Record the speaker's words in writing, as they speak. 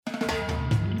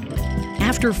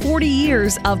After 40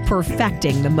 years of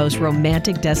perfecting the most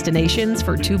romantic destinations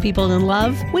for two people in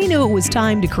love, we knew it was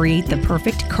time to create the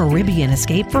perfect Caribbean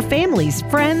escape for families,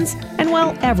 friends, and,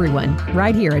 well, everyone,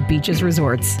 right here at Beaches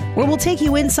Resorts, where we'll take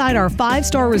you inside our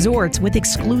 5-star resorts with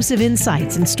exclusive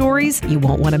insights and stories you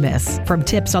won't want to miss. From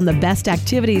tips on the best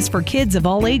activities for kids of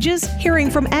all ages, hearing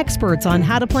from experts on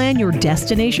how to plan your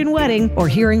destination wedding, or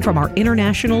hearing from our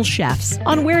international chefs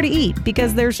on where to eat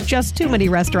because there's just too many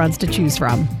restaurants to choose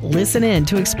from. Listen in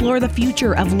to explore the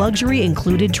future of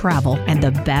luxury-included travel and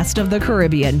the best of the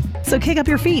Caribbean. So kick up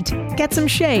your feet, get some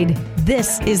shade.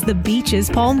 This is the Beaches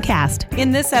Palmcast.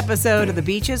 In this episode of the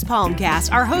Beaches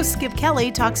Palmcast, our host Skip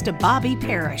Kelly talks to Bobby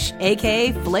Parrish,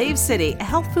 aka Flav City, a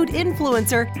health food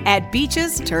influencer at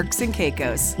Beaches, Turks and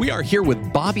Caicos. We are here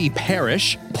with Bobby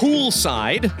Parrish,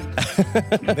 poolside.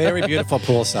 Very beautiful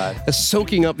poolside.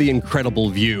 Soaking up the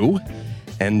incredible view.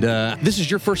 And this is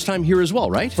your first time here as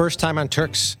well, right? First time on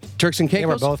Turks. Turks and Caicos? Yeah,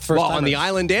 we're both first timers. On the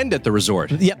island and at the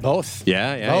resort. Yeah, both.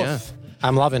 Yeah.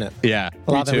 I'm loving it. Yeah,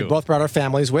 me too. too. We both brought our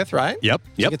families with, right? Yep.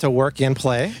 You get to work and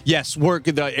play. Yes, work,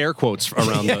 the air quotes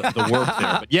around the work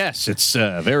there. But yes, it's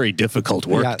a very difficult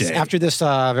work day. After this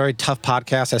very tough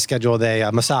podcast, I scheduled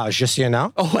a massage, just so you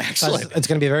know. Oh, excellent. It's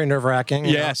going to be very nerve-wracking.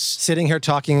 Yes. Sitting here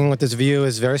talking with this view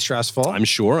is very stressful. I'm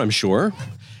sure.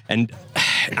 And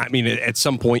I mean, at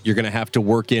some point, you're going to have to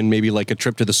work in maybe like a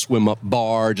trip to the swim-up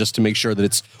bar just to make sure that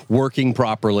it's working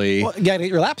properly. Well, you got to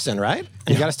get your laps in, right?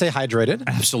 And you got to stay hydrated.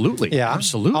 Absolutely. Yeah.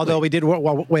 Absolutely. Although we did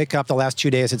wake up the last 2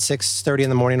 days at 6:30 in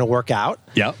the morning to work out.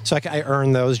 Yep. So I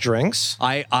earned those drinks.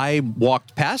 I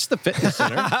walked past the fitness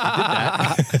center.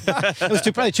 I did that. It was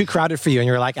probably too crowded for you, and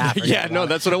you were like, yeah, no,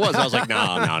 that's what it was. I was like, no.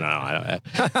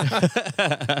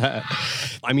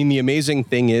 I mean, the amazing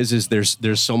thing is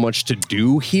there's so much to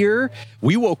do here.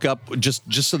 We woke up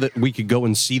just so that we could go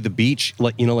and see the beach,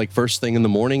 like first thing in the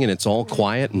morning, and it's all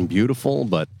quiet and beautiful,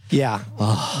 but... Yeah.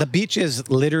 The beach is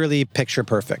literally picture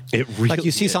perfect. It really Like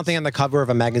you see is. something on the cover of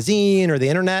a magazine or the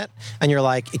internet, and you're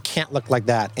like, it can't look like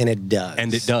that, and it does.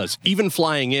 And it does. Even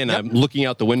flying in, I'm looking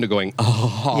out the window going,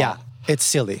 oh. Yeah. It's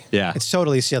silly. Yeah. It's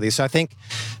totally silly. So I think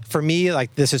for me,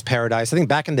 like, this is paradise. I think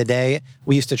back in the day,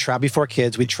 we used to travel before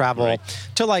kids. We'd travel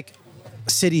to like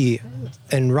city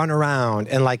and run around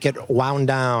and like get wound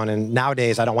down. And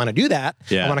nowadays I don't want to do that.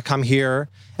 Yeah. I want to come here.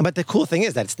 But the cool thing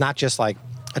is that it's not just like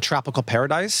a tropical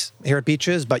paradise here at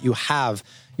Beaches, but you have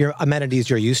your amenities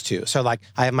you're used to. So like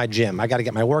I have my gym. I got to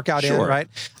get my workout in, right?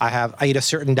 I eat a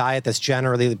certain diet that's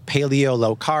generally paleo,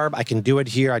 low carb. I can do it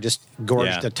here. I just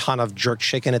gorged a ton of jerk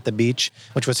chicken at the beach,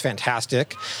 which was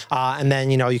fantastic. And then,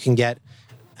 you can get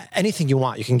anything you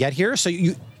want. You can get here. So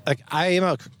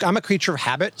I'm a creature of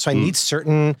habit. So I need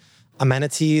certain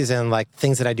amenities and like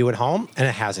things that I do at home, and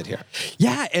it has it here.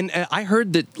 Yeah, and I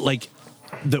heard that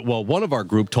one of our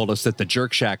group told us that the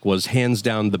Jerk Shack was hands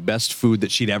down the best food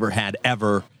that she'd ever had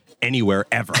anywhere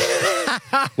ever,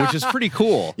 which is pretty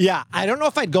cool. Yeah, I don't know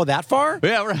if I'd go that far,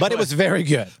 but it was very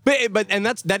good. But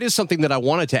that is something that I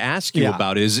wanted to ask you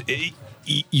about is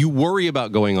you worry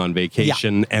about going on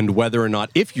vacation and whether or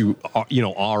not, if you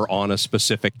are on a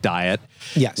specific diet,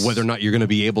 whether or not you're going to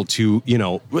be able to,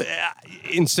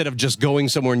 instead of just going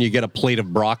somewhere and you get a plate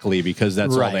of broccoli because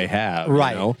that's all they have.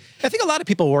 Right. You know? I think a lot of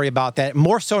people worry about that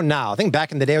more so now. I think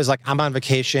back in the day it was like, I'm on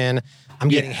vacation, I'm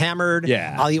getting hammered,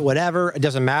 I'll eat whatever, it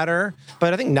doesn't matter.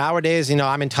 But I think nowadays,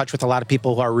 I'm in touch with a lot of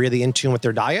people who are really in tune with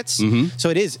their diets. Mm-hmm. So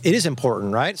it is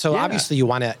important, right? So obviously you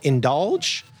want to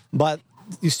indulge, but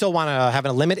you still want to have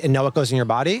a limit and know what goes in your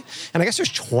body. And I guess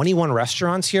there's 21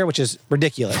 restaurants here, which is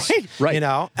ridiculous. Right.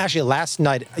 Actually last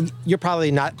night, you're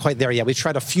probably not quite there yet. We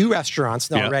tried a few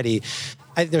restaurants already.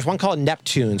 There's one called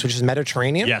Neptune's, which is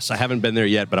Mediterranean. Yes, I haven't been there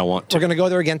yet, but I want to. We're going to go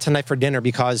there again tonight for dinner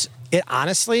because it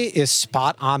honestly is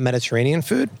spot on Mediterranean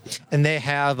food. And they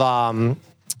have, I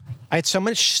had so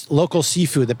much local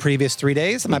seafood the previous 3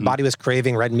 days that my body was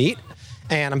craving red meat.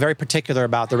 And I'm very particular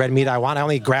about the red meat I want. I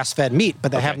only eat grass-fed meat,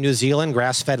 but they have New Zealand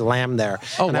grass-fed lamb there.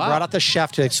 Oh, and I brought out the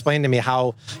chef to explain to me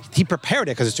how he prepared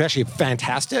it because it's actually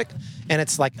fantastic. And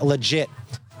it's like legit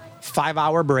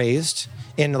 5-hour braised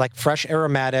in like fresh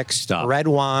aromatics, red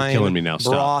wine, You're killing me now.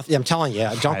 broth. Yeah, I'm telling you,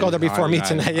 don't go there before me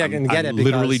tonight. I can get it.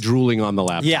 Literally drooling on the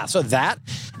laptop. Yeah, so that,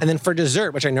 and then for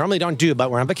dessert, which I normally don't do,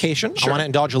 but we're on vacation, I want to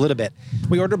indulge a little bit.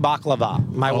 We ordered baklava.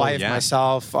 My wife,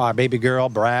 myself, our baby girl,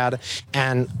 Brad,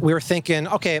 and we were thinking,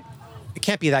 okay, it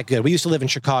can't be that good. We used to live in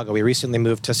Chicago. We recently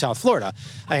moved to South Florida,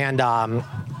 and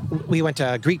we went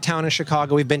to Greek town in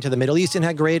Chicago. We've been to the Middle East and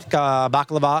had great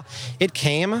baklava. It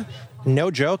came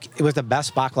no joke, it was the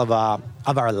best baklava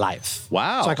of our life.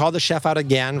 Wow. So I called the chef out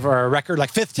again for a record,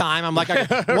 like 5th time. I'm like,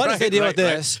 what is the deal with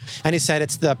this? Right. And he said,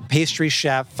 it's the pastry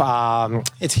chef.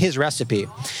 It's his recipe.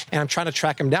 And I'm trying to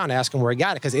track him down to ask him where he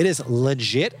got it, because it is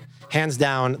legit, hands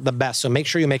down, the best. So make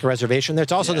sure you make a reservation there.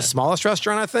 It's also the smallest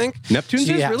restaurant, I think. Neptune's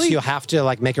so, really? So you have to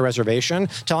like make a reservation.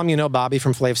 Tell him you know Bobby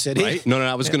from Flav City. Right? No,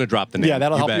 I was going to drop the name. Yeah,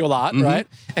 that'll help you a lot, right?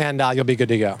 And you'll be good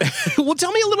to go. Well,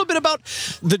 tell me a little bit about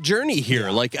the journey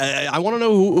here. Like, I want to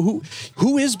know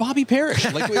who is Bobby Parrish?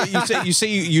 Like, you say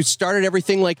you started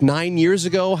everything like 9 years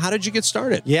ago. How did you get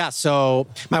started? Yeah, so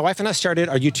my wife and I started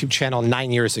our YouTube channel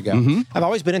 9 years ago. I've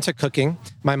always been into cooking.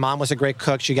 My mom was a great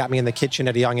cook. She got me in the kitchen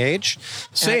at a young age.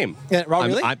 Same.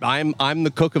 Really? I'm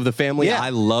the cook of the family. Yeah. I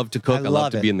love to cook. I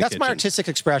love to be in the kitchen. That's my artistic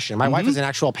expression. My wife is an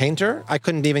actual painter. I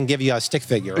couldn't even give you a stick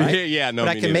figure, right? No, but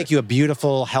I can make you a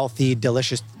beautiful, healthy,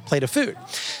 delicious plate of food.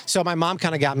 So my mom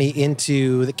kind of got me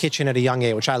into the kitchen at a young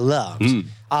age, which I loved.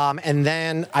 And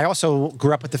then I also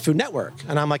grew up with the Food Network.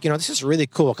 And I'm like, this is really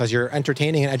cool because you're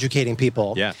entertaining and educating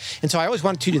people. Yeah. And so I always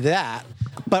wanted to do that.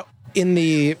 But in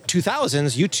the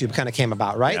 2000s, YouTube kind of came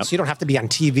about, right? Yep. So you don't have to be on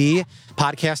TV,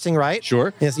 podcasting, right?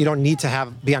 Sure. You don't need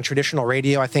to be on traditional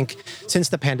radio. I think since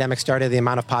the pandemic started, the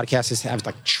amount of podcasts have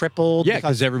like tripled. Yeah,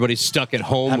 because everybody's stuck at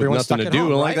home with nothing to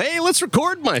do. Right? Like, hey, let's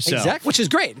record myself. Exactly, which is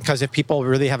great because if people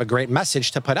really have a great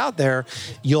message to put out there,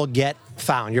 you'll get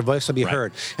found. Your voice will be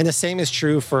heard. And the same is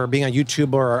true for being a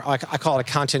YouTuber, or I call it a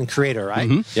content creator,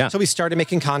 right? Yeah. So we started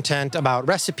making content about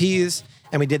recipes,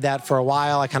 and we did that for a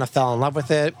while. I kind of fell in love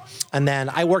with it. And then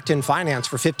I worked in finance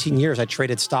for 15 years. I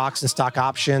traded stocks and stock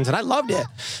options, and I loved it.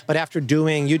 But after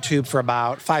doing YouTube for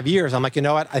about 5 years, I'm like, you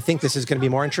know what? I think this is going to be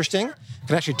more interesting. I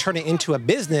can actually turn it into a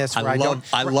business where I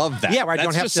love that. Yeah, where I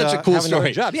don't have to such a cool have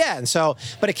another story. job. Yeah, and so,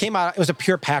 but it came out, it was a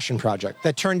pure passion project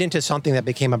that turned into something that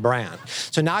became a brand.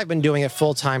 So now I've been doing it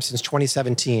full time since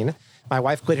 2017. My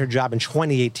wife quit her job in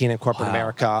 2018 in corporate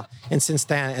America. And since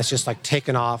then, it's just like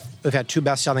taken off. We've had 2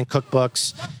 best-selling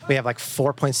cookbooks. We have like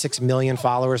 4.6 million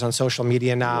followers on social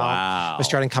media now. Wow. We're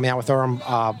starting coming out with our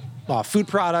own food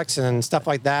products and stuff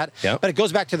like that. Yep. But it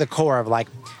goes back to the core of like,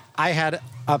 I had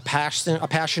a passion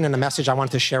and a message I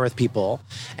wanted to share with people.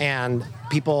 And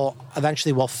people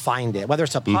eventually will find it, whether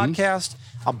it's a podcast,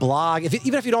 a blog,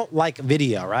 even if you don't like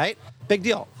video, right? Big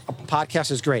deal. A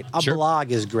podcast is great. A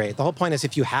blog is great. The whole point is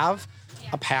if you have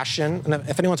a passion, and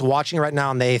if anyone's watching right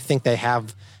now and they think they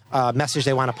have a message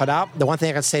they want to put out, the one thing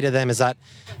I can say to them is that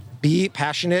be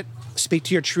passionate, speak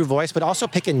to your true voice, but also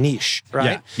pick a niche,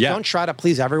 right? Yeah. Don't try to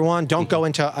please everyone. Don't go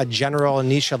into a general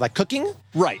niche of like cooking.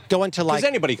 Right. Go into like... Because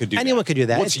anybody could do that. Anyone could do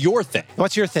that. What's your thing?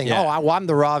 What's your thing? Yeah. I'm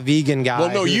the raw vegan guy.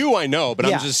 Well, no, I know, but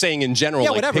I'm just saying in general.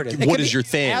 Yeah, like, whatever it is. What is your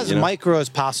thing? As micro as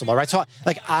possible, right? So,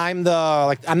 like, I'm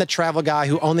the travel guy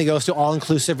who only goes to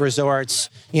all-inclusive resorts,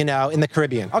 in the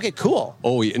Caribbean. Okay, cool.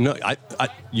 Oh, no,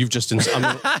 you've just... hold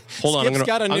on, I'm going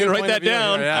to write that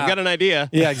down. I've got an idea.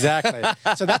 Yeah, exactly.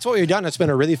 So that's what we've done. It's been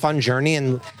a really fun journey,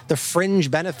 and the fringe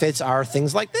benefits are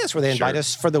things like this, where they invite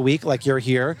us for the week, like you're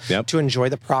here, to enjoy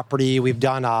the property. We've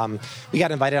done... we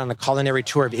got invited on a culinary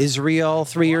tour of Israel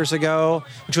 3 years ago,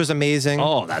 which was amazing.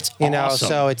 Oh, that's awesome.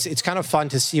 So it's kind of fun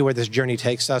to see where this journey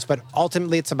takes us. But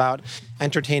ultimately, it's about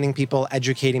entertaining people,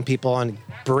 educating people, and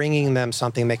bringing them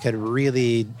something they could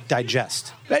really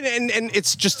digest. And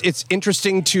it's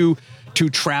interesting to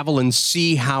travel and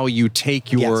see how you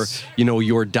take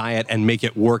your diet and make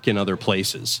it work in other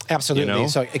places. Absolutely.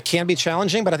 So it can be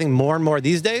challenging, but I think more and more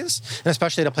these days, and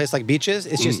especially at a place like Beaches,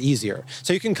 it's just easier.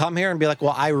 So you can come here and be like,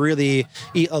 well, I really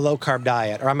eat a low carb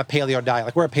diet, or I'm a paleo diet.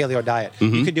 Like, we're a paleo diet.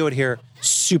 You can do it here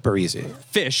super easy.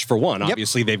 Fish, for one.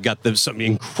 Obviously, they've got some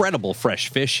incredible fresh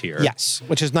fish here. Yes,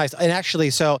 which is nice. And actually,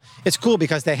 so it's cool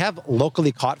because they have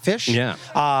locally caught fish. Yeah.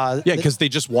 Because they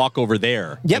just walk over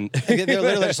there. Yep. They're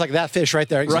literally just like that fish right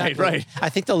there. Exactly. Right. I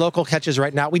think the local catches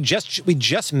right now, we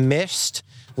just missed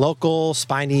local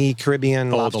spiny Caribbean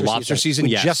lobster season. The lobster season?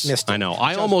 We Yes. just missed it. I know.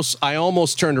 I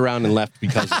almost turned around and left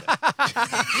because of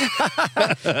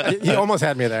it. You almost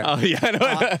had me there. Oh, yeah. I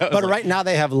know. But right now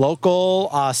they have local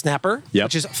snapper, Yep.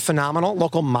 which is phenomenal,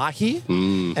 local mahi.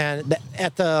 And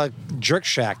at the Jerk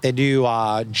Shack, they do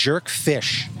jerk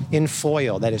fish in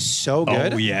foil. That is so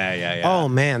good. Oh, yeah. Oh,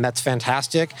 man, that's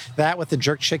fantastic. That with the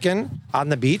jerk chicken on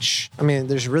the beach. I mean,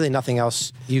 there's really nothing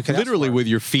else you can Literally with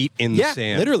your feet in the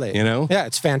sand. Literally. Yeah,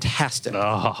 it's fantastic.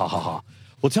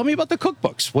 Well, tell me about the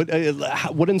cookbooks.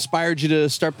 What inspired you to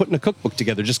start putting a cookbook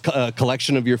together? Just a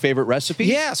collection of your favorite recipes?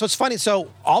 Yeah, so it's funny. So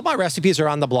all my recipes are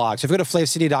on the blog. So if you go to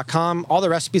flavcity.com, all the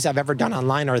recipes I've ever done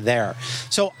online are there.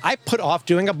 So I put off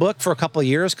doing a book for a couple of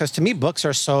years because to me, books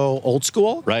are so old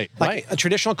school. Right. A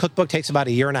traditional cookbook takes about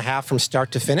a year and a half from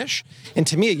start to finish. And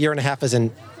to me, a year and a half is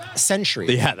an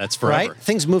century. Yeah, that's forever. Right?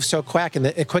 Things move so quick in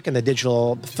the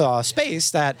digital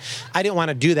space that I didn't want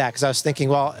to do that because I was thinking,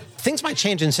 well, things might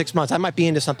change in 6 months. I might be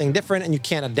into something different and you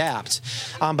can't adapt.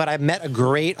 But I met a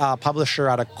great publisher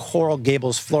out of Coral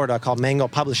Gables, Florida called Mango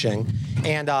Publishing.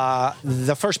 And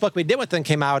the first book we did with them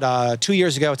came out 2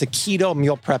 years ago. It's a keto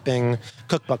meal prepping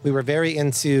cookbook. We were very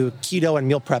into keto and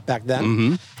meal prep back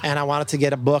then. And I wanted to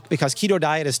get a book because keto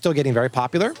diet is still getting very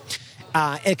popular.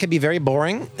 It can be very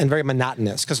boring and very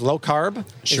monotonous because low carb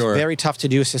is very tough to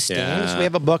do sustain. Yeah. So we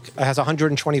have a book that has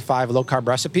 125 low carb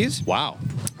recipes. Wow.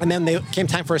 And then came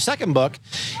time for a second book,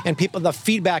 and the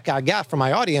feedback I got from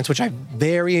my audience, which I'm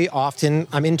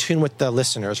in tune with the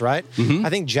listeners, right? I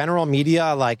think general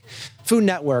media like Food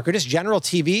Network or just general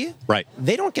TV, right?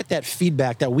 They don't get that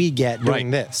feedback that we get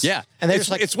doing this. Yeah. And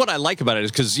it's what I like about it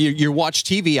is because you watch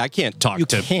TV, I can't talk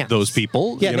to those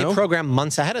people. Yeah, they program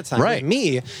months ahead of time. Right. With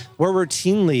me, we're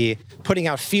routinely putting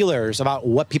out feelers about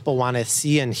what people want to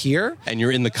see and hear. And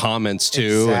you're in the comments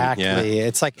too. Exactly.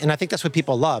 It's and I think that's what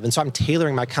people love. And so I'm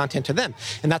tailoring my content to them.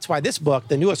 And that's why this book,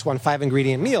 the newest one, 5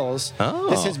 Ingredient Meals,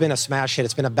 this has been a smash hit.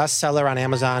 It's been a bestseller on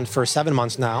Amazon for 7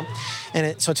 months now.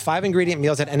 And so it's 5 ingredient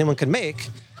meals that anyone can make.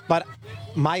 But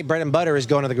my bread and butter is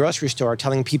going to the grocery store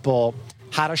telling people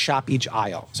how to shop each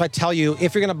aisle. So I tell you,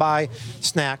 if you're going to buy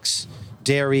snacks,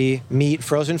 dairy, meat,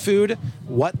 frozen food,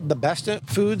 what the best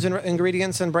foods and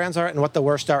ingredients and brands are and what the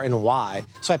worst are and why.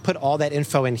 So I put all that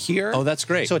info in here. Oh, that's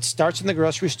great. So it starts in the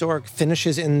grocery store,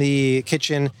 finishes in the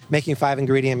kitchen, making 5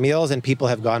 ingredient meals, and people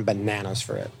have gone bananas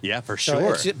for it. Yeah, for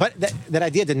sure. But that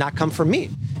idea did not come from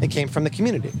me. It came from the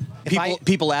community.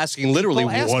 People asking literally,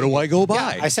 what do I go buy?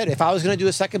 Yeah, I said, if I was going to do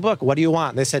a second book, what do you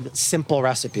want? They said, simple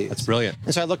recipes. That's brilliant.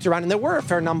 And so I looked around, and there were a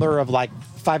fair number of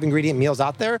 5 ingredient meals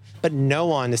out there, but no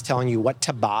one is telling you what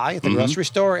to buy at the grocery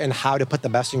store and how to put the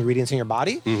best ingredients in your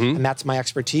body. And that's my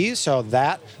expertise. So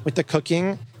that with the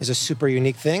cooking is a super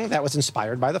unique thing that was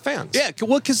inspired by the fans. Yeah,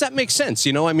 well, because that makes sense.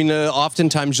 I mean,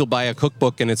 oftentimes you'll buy a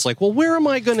cookbook and it's like, well, where am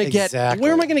I going to get that?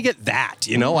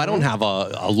 I don't have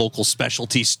a local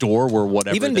specialty store where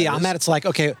whatever. Even beyond that, it's like,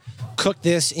 okay, cook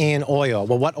this in oil.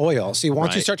 Well, what oil? See,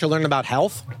 once you start to learn about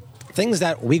health, things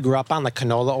that we grew up on, like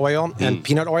canola oil and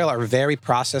peanut oil, are very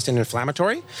processed and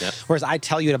inflammatory. Yep. Whereas I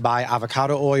tell you to buy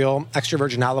avocado oil, extra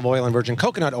virgin olive oil, and virgin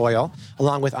coconut oil,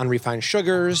 along with unrefined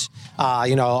sugars,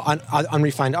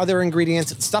 unrefined other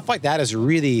ingredients. Stuff like that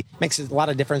makes a lot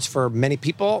of difference for many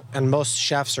people, and most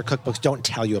chefs or cookbooks don't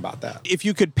tell you about that. If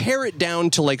you could pare it down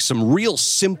to some real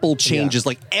simple changes,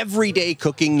 like everyday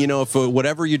cooking, for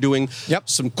whatever you're doing,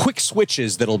 some quick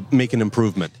switches that'll make an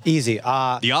improvement. Easy.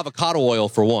 The avocado oil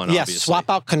for one. Yes, swap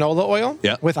out canola oil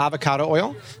with avocado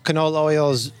oil. Canola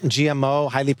oil is GMO,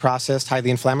 highly processed,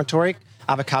 highly inflammatory.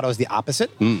 Avocado is the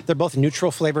opposite. They're both neutral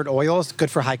flavored oils,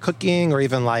 good for high cooking or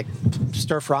even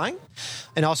stir frying.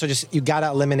 And also you got to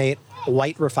eliminate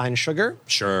white refined sugar.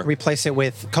 Sure. Replace it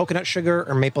with coconut sugar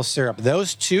or maple syrup.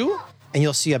 Those two, and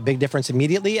you'll see a big difference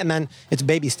immediately. And then it's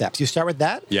baby steps. You start with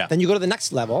that. Yeah. Then you go to the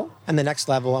next level,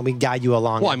 and we guide you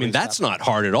along. Well, I mean, that's not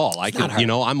hard at all.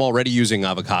 I'm already using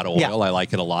avocado oil. Yeah. I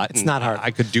like it a lot. It's not hard.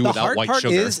 I could do without white sugar. The hard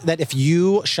part is that if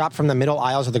you shop from the middle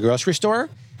aisles of the grocery store,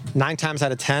 9 times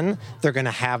out of 10, they're going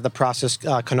to have the processed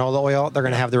canola oil. They're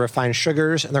going to have the refined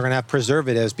sugars, and they're going to have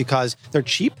preservatives because they're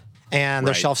cheap and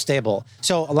they're shelf stable.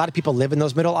 So a lot of people live in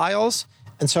those middle aisles.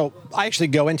 And so I actually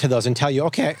go into those and tell you,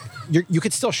 okay, you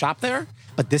could still shop there,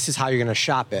 but this is how you're going to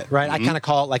shop it, right? I kind of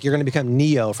call it like you're going to become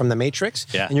Neo from The Matrix,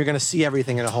 and you're going to see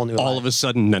everything in a whole new light. All of a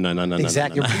sudden, no.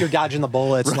 Exactly. You're dodging the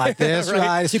bullets like this,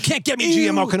 right? You can't get me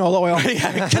GMO canola oil.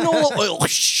 Canola oil.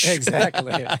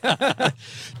 Exactly.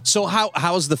 So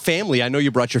how's the family? I know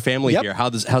you brought your family here.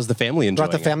 How's the family enjoying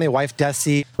it? Brought the family, wife,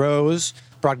 Desi, Rose.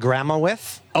 Brought Grandma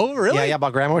with. Oh, really? Yeah,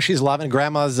 brought Grandma. She's loving.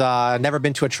 Grandma's never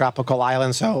been to a tropical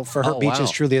island, so for her,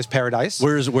 beaches truly is paradise.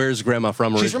 Where's Grandma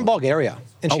from? She's from Bulgaria,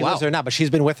 and she lives there now. But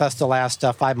she's been with us the last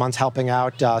 5 months, helping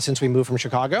out since we moved from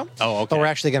Chicago. Oh, okay. But we're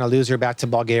actually going to lose her back to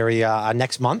Bulgaria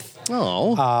next month.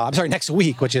 Oh. I'm sorry, next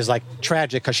week, which is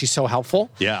tragic because she's so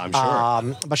helpful. Yeah, I'm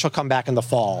sure. But she'll come back in the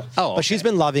fall. Oh, okay. But she's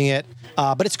been loving it.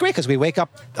 But it's great because we wake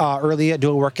up early,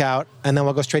 do a workout, and then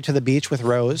we'll go straight to the beach with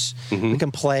Rose. We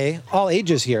can play all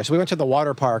ages here. So we went to the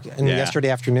water park yesterday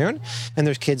afternoon, and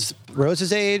there's kids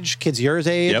Rose's age, kids your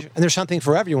age, and there's something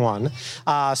for everyone.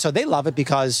 So they love it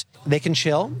because they can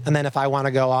chill. And then if I want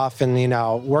to go off and,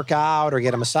 work out or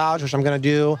get a massage, which I'm going to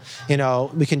do,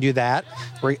 we can do that.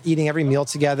 We're eating every meal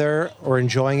together. We're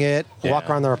enjoying it. Walk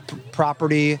around the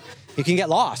property. You can get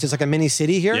lost. It's like a mini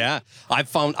city here. Yeah. I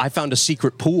found a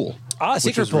secret pool. A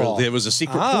secret pool. It was a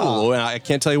secret pool. I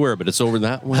can't tell you where, but it's over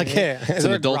that way. Okay. It's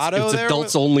an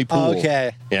adults only pool.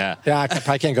 Okay. Yeah. Yeah, I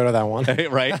probably can't go to that one.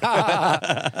 Right.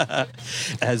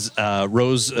 Has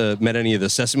Rose met any of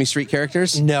the Sesame Street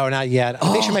characters? No, not yet.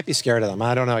 I think she might be scared of them.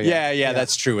 I don't know yet. Yeah,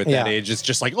 that's true. At that age, it's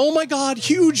just like, oh my God,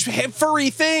 huge furry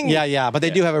thing. Yeah. But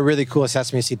they do have a really cool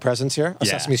Sesame Seed presence here.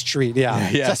 Sesame Street. Yeah.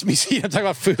 Sesame Seed. I'm talking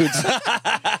about foods.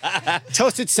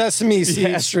 Toasted sesame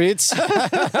seed streets.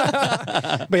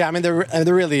 But yeah, I mean,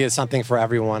 there really is something for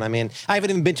everyone. I mean, I haven't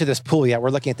even been to this pool yet.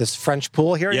 We're looking at this French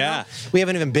pool here. Yeah. We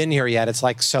haven't even been here yet. It's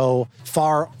like so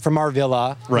far from our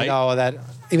villa. Right. That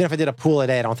even if I did a pool a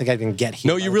day, I don't think I'd even get here.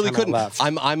 No, you really couldn't.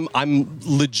 I'm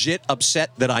legit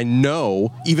upset that I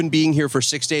know, even being here for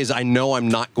 6 days, I know I'm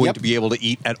not going to be able to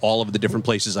eat at all of the different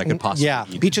places I could possibly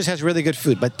eat. Beaches has really good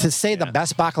food, but to say the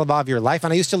best baklava of your life,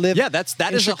 and I used to live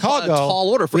that is Chicago, a tall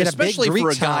order, especially for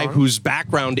a guy whose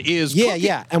background is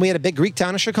cooking. And we had a big Greek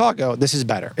town in Chicago. This is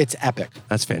better. It's epic.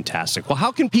 That's fantastic. Well,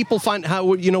 how can people find,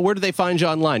 where do they find you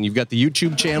online? You've got the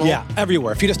YouTube channel? Yeah,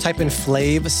 everywhere. If you just type in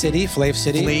Flav City.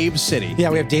 Yeah,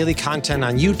 we have daily content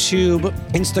on YouTube,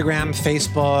 Instagram,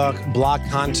 Facebook, blog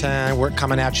content. We're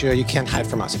coming at you. You can't hide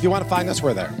from us. If you want to find us,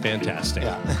 we're there. Fantastic.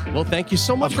 Yeah. Well, thank you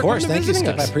so much for coming to Thank you,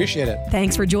 Skip. us. I appreciate it.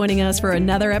 Thanks for joining us for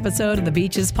another episode of the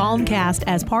Beaches Palmcast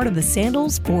as part of the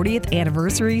Sandals 40th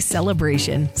anniversary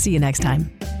celebration. See you next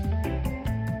time.